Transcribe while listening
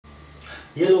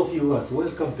Hello viewers,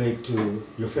 welcome back to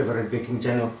your favorite baking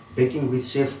channel, Baking with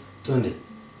Chef Tonde.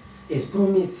 As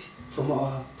promised from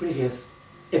our previous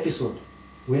episode,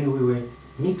 when we were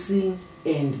mixing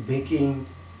and baking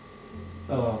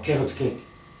carrot cake,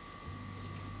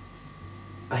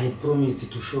 I had promised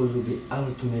to show you the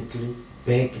ultimately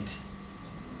baked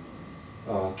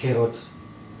carrot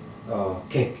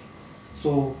cake.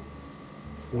 So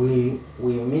we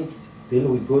mixed, then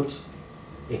we got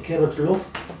a carrot loaf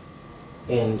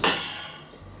and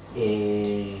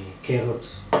a carrot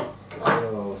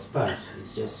sponge.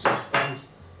 It's just a sponge,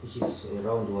 which is a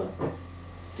round one.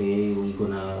 We're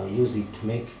gonna use it to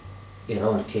make a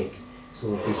round cake.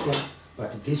 So this one,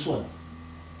 but this one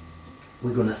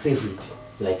we're gonna save it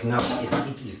like now as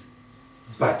it is.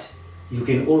 But you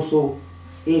can also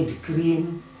add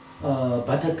cream,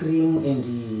 buttercream, and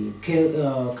the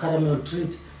caramel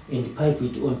treat and pipe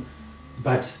it on.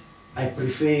 But I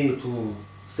prefer to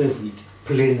save it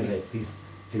plain like this.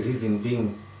 The reason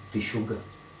being the sugar.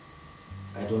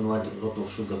 I don't want a lot of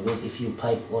sugar, because if you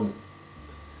pipe on,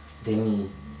 then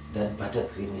that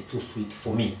buttercream is too sweet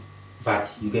for me.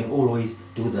 But you can always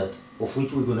do that, of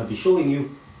which we're going to be showing you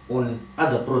on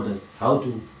other products how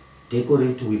to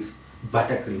decorate with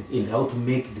buttercream and how to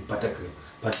make the buttercream.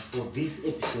 But for this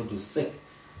episode's sake,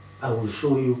 I will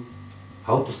show you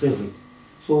how to save it.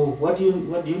 So what do you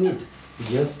need? You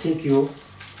just take your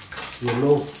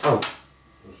loaf out.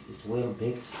 It's well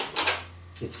baked.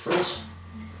 It's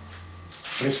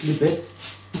freshly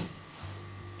baked.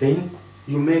 Then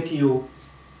you make your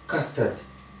custard.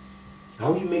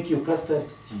 How you make your custard?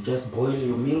 You just boil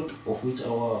your milk, of which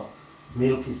our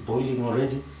milk is boiling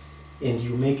already, and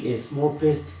you make a small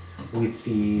paste with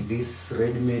this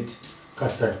ready-made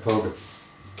custard powder.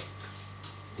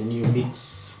 Then you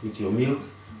mix with your milk.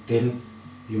 Then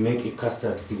you make a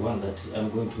custard, the one that I'm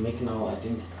going to make now. I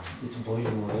think it's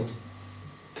boiling already.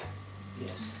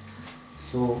 Yes.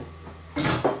 So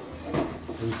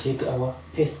we take our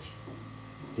paste.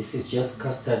 This is just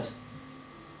custard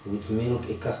with milk,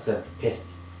 a custard paste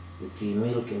with the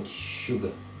milk and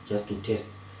sugar, just to taste.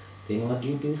 Then what do?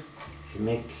 You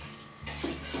make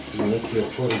your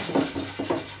porridge.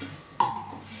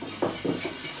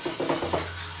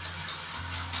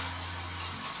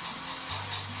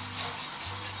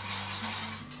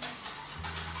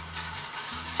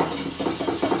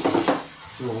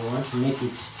 So we want to make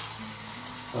it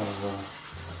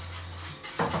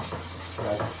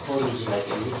like porridge, like a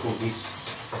little bit,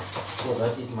 so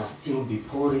that it must still be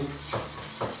pouring,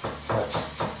 but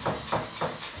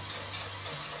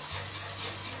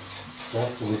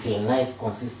just with a nice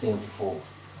consistency for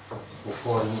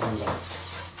pouring in there.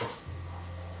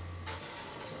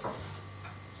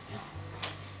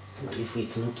 But if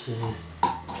it's not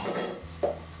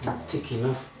thick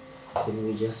enough, then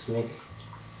we just make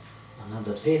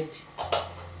another paste,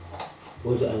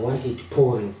 because I want it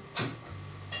pouring.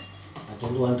 I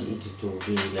don't want it to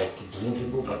be like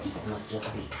drinkable, but it must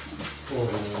just be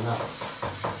pouring enough.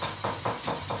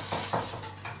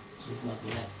 So it must be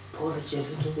like porridge a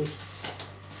little bit.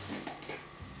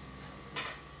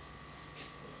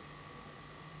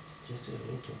 Just a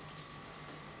little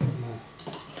more.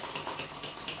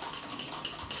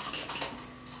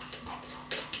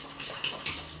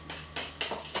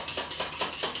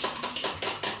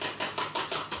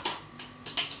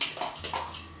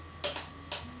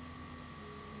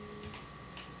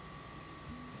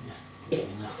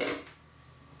 Enough.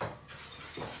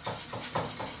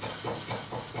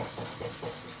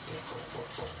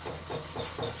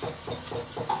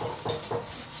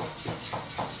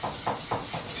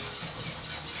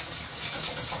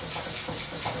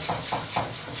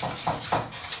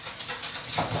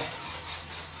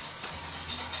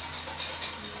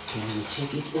 Can you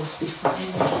take it off the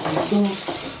fire?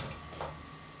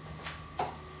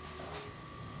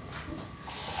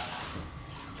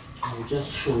 I'll just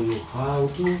show you how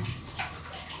to,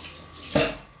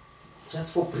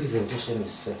 just for presentation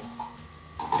sake.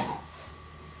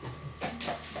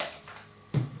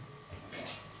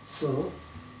 So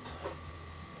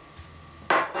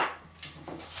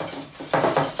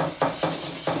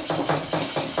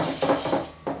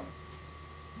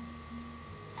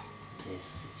yes,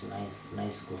 it's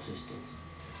nice consistency.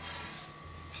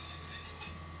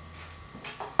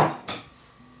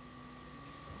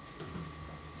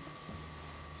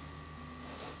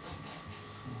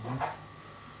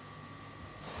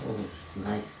 Oh, it's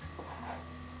nice.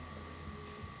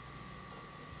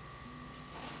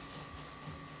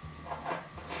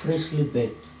 Freshly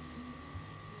baked.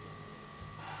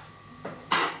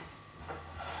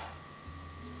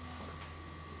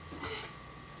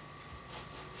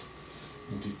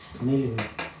 And it's smelling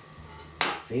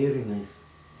very nice.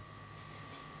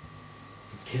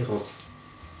 Carrots.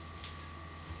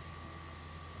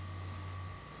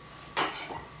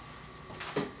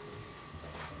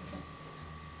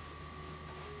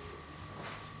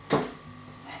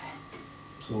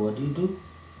 So what do?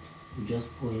 You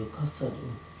just pour your custard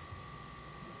in.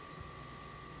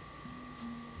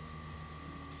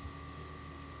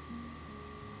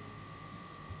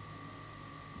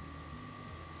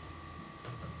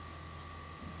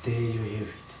 There you have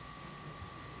it.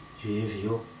 You have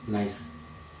your nice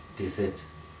dessert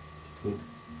with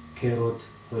carrot,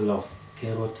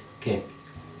 carrot cake.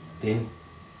 Then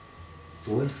it's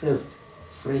well served,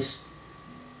 fresh,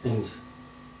 and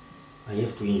I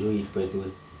have to enjoy it, by the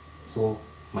way. So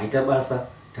maita basa,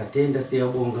 tatenda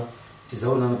siyabonga,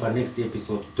 tizaonana pa next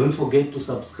episode. Don't forget to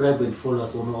subscribe and follow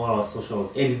us on all our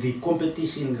socials. And the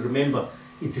competition, remember,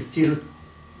 it's still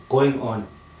going on,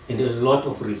 and a lot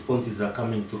of responses are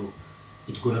coming through.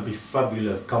 It's gonna be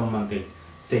fabulous come Monday.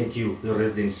 Thank you, your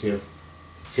resident chef,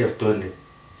 Chef Tonde.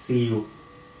 See you